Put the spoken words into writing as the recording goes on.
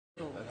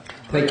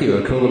Thank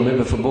you. I call the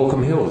member for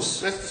Balcombe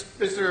Hills.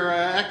 Mr.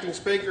 Acting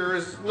Speaker,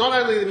 as not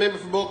only the member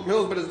for Balcombe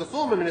Hills but as the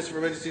former Minister for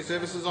Emergency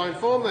Services, I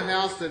inform the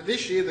House that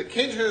this year the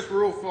Kenthurst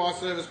Rural Fire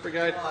Service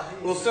Brigade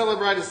will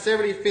celebrate its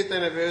 75th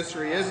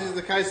anniversary. As is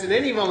the case in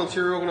any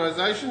volunteer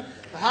organisation,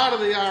 the heart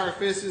of the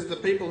RFS is the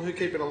people who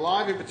keep it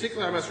alive. In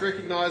particular, I must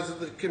recognise that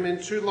the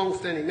commend two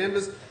long-standing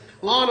members,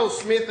 Lionel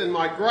Smith and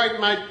my great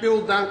mate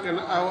Bill Duncan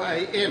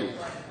OAM.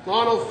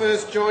 Lionel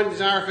first joined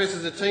his RFS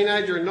as a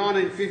teenager in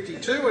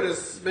 1952 and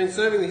has been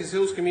serving his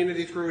Hills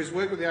community through his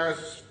work with the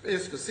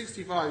RFS for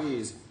 65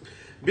 years.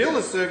 Bill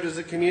has served as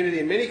a community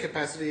in many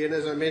capacities and,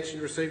 as I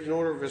mentioned, received an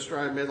Order of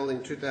Australia Medal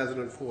in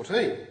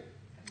 2014.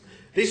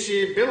 This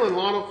year, Bill and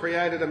Lionel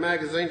created a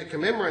magazine to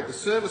commemorate the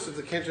service of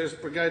the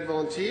Kenthurst Brigade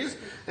volunteers,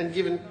 and have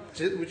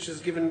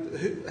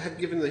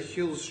given the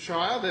Hills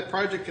Shire. Their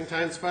project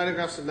contains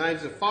photographs and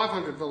names of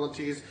 500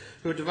 volunteers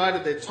who have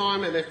devoted their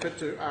time and effort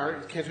to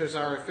Kenthurst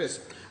RFS.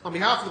 On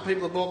behalf of the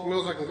people of Balcombe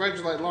Hills, I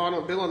congratulate Lionel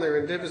and Bill on their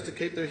endeavours to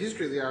keep the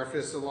history of the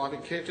RFS alive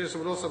in Kenthurst. I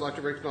would also like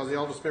to recognise the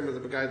oldest member of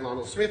the Brigade,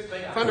 Lionel Smith,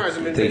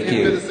 fundraising member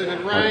Kenthurst,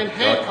 and Rain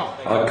Hancock.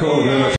 I call